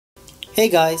Hey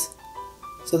guys,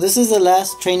 so this is the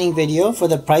last training video for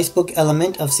the Pricebook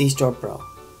element of CStorePro.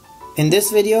 In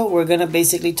this video, we're going to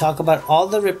basically talk about all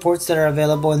the reports that are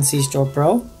available in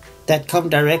CStorePro that come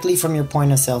directly from your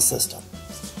point of sale system.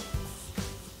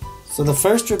 So the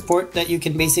first report that you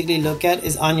can basically look at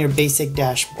is on your basic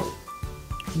dashboard.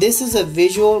 This is a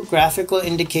visual graphical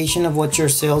indication of what your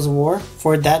sales were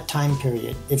for that time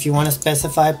period. If you want to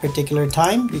specify a particular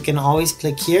time, you can always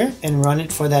click here and run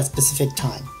it for that specific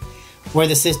time, where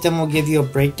the system will give you a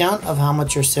breakdown of how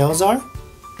much your sales are,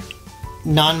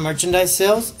 non-merchandise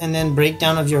sales, and then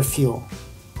breakdown of your fuel.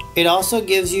 It also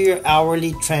gives you your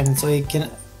hourly trend, so it can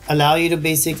allow you to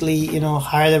basically,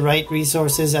 hire the right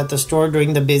resources at the store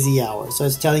during the busy hours. So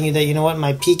it's telling you that,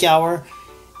 my peak hour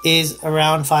is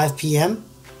around 5 p.m.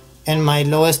 and my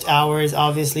lowest hour is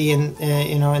obviously in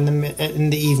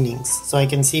the evenings. So I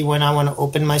can see when I want to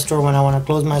open my store, when I want to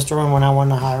close my store, and when I want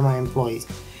to hire my employees.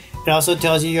 It also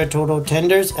tells you your total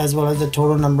tenders as well as the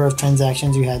total number of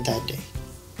transactions you had that day.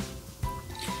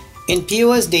 In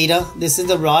POS data, this is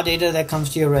the raw data that comes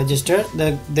to your register.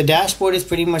 The dashboard is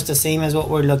pretty much the same as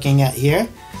what we're looking at here.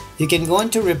 You can go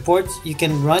into reports, you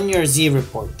can run your Z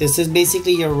report. This is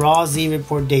basically your raw Z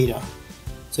report data.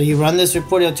 So you run this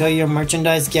report, it'll tell you your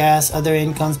merchandise, gas, other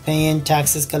incomes, pay-in,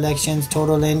 taxes, collections,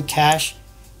 total in, cash,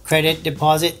 credit,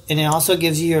 deposit, and it also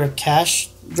gives you your cash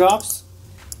drops,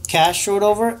 cash short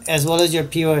over, as well as your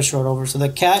POS short over. So the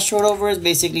cash short over is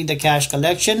basically the cash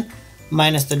collection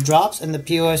minus the drops, and the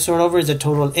POS short over is the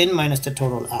total in minus the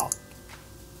total out.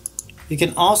 You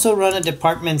can also run a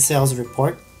department sales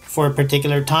report for a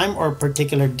particular time or a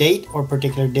particular date or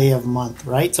particular day of month,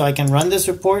 right? So I can run this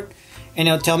report and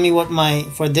it'll tell me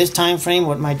for this time frame,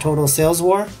 what my total sales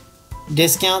were,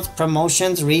 discounts,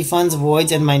 promotions, refunds,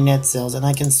 voids, and my net sales. And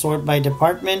I can sort by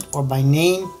department or by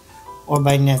name or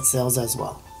by net sales as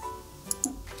well.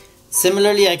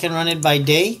 Similarly, I can run it by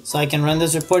day. So I can run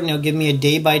this report and it'll give me a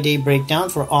day-by-day breakdown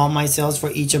for all my sales for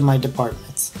each of my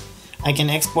departments. I can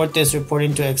export this report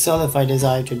into Excel if I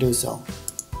desire to do so.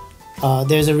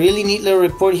 There's a really neat little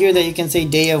report here that you can say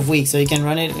day of week. So you can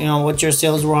run it, what your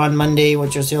sales were on Monday,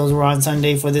 what your sales were on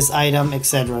Sunday for this item,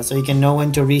 etc. So you can know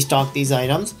when to restock these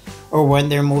items or when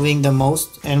they're moving the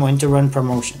most and when to run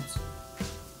promotions.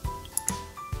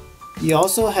 You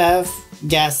also have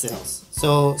gas sales.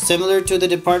 So similar to the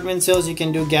department sales, you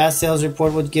can do gas sales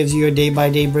report, which gives you a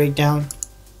day-by-day breakdown.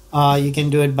 You can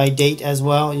do it by date as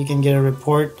well. You can get a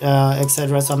report,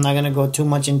 etc. So I'm not going to go too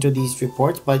much into these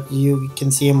reports, but you can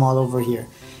see them all over here.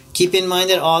 Keep in mind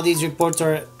that all these reports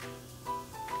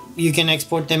you can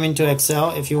export them into Excel.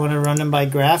 If you want to run them by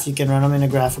graph, you can run them in a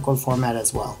graphical format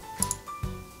as well.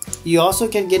 You also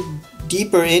can get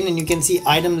deeper in and you can see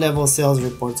item level sales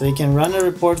report. So you can run a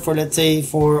report for, let's say,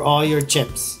 for all your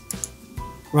chips.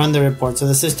 Run the report. So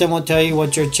the system will tell you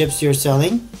what your chips you're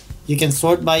selling. You can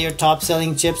sort by your top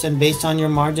selling chips, and based on your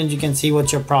margins, you can see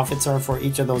what your profits are for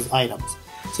each of those items.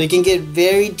 So you can get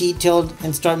very detailed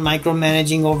and start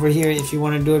micromanaging over here. If you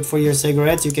want to do it for your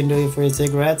cigarettes, you can do it for your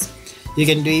cigarettes. You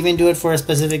can even do it for a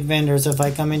specific vendor. So if I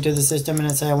come into the system and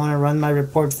I say I want to run my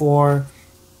report for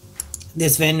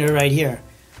this vendor right here,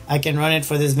 I can run it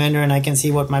for this vendor and I can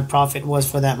see what my profit was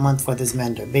for that month for this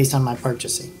vendor based on my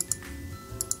purchasing.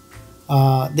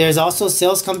 There's also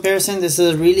sales comparison. This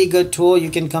is a really good tool. You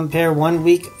can compare one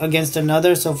week against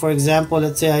another. So for example,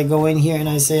 let's say I go in here and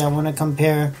I say I want to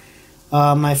compare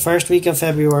my first week of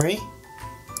February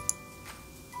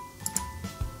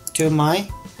to my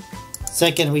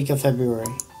second week of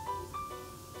February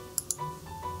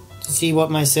to see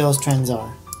what my sales trends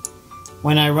are.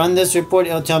 When I run this report,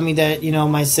 it'll tell me that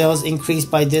my sales increased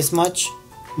by this much.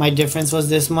 My difference was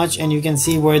this much, and you can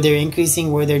see where they're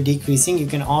increasing, where they're decreasing. You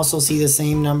can also see the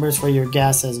same numbers for your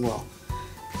gas as well.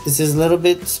 This is a little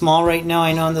bit small right now,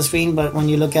 I know, on the screen, but when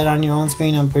you look at it on your own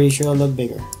screen, I'm pretty sure it'll look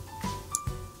bigger.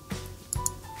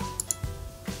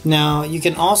 Now, you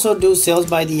can also do sales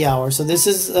by the hour. So this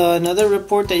is another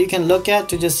report that you can look at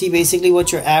to just see basically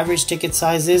what your average ticket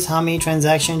size is, how many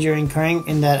transactions you're incurring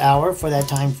in that hour for that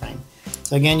time frame.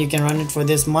 So again, you can run it for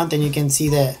this month, and you can see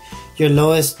that your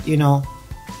lowest,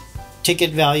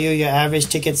 ticket value, your average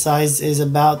ticket size is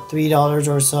about $3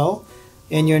 or so,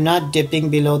 and you're not dipping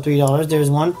below $3. There's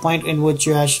one point in which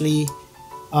you're actually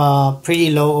pretty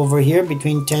low over here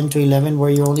between 10 to 11, where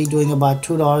you're only doing about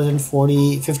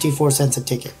 $2.54 a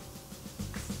ticket.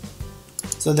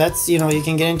 So that's, you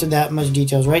can get into that much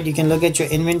details, right? You can look at your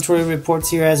inventory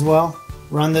reports here as well.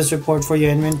 Run this report for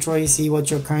your inventory, see what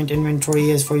your current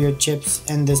inventory is for your chips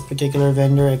and this particular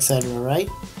vendor, etc., right?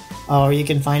 Or you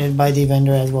can find it by the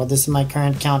vendor as well. This is my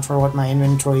current count for what my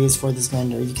inventory is for this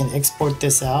vendor. You can export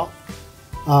this out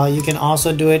You can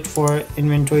also do it for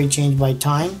inventory change by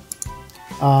time.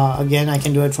 Again, I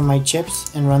can do it for my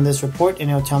chips and run this report, and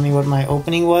it'll tell me what my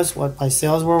opening was, what my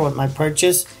sales were, what my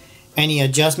purchase, any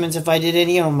adjustments if I did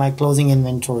any, or my closing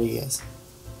inventory is.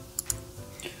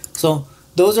 So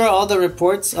those are all the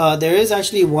reports. There is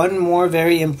actually one more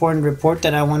very important report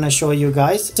that I want to show you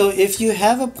guys. So if you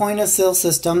have a point of sale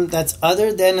system that's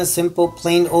other than a simple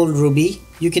plain old Ruby,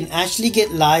 you can actually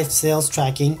get live sales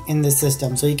tracking in the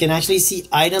system. So you can actually see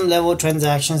item level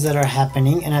transactions that are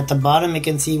happening, and at the bottom you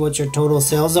can see what your total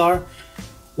sales are,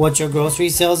 what your grocery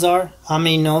sales are, how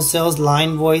many no sales,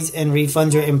 line voids, and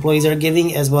refunds your employees are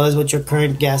giving, as well as what your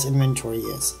current gas inventory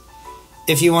is.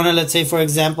 If you want to, let's say for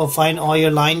example, find all your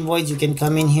line voids, you can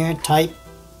come in here, type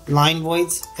line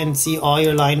voids, and see all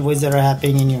your line voids that are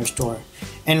happening in your store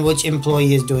and which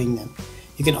employee is doing them.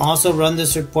 You can also run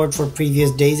this report for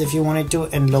previous days if you wanted to,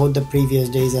 and load the previous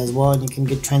days as well, and you can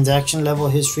get transaction level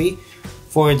history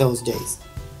for those days.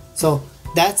 So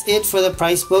that's it for the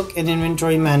price book and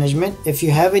inventory management. If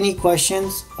you have any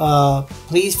questions,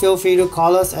 please feel free to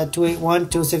call us at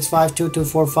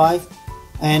 281-265-2245,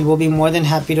 and we'll be more than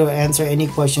happy to answer any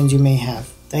questions you may have.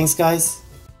 Thanks guys.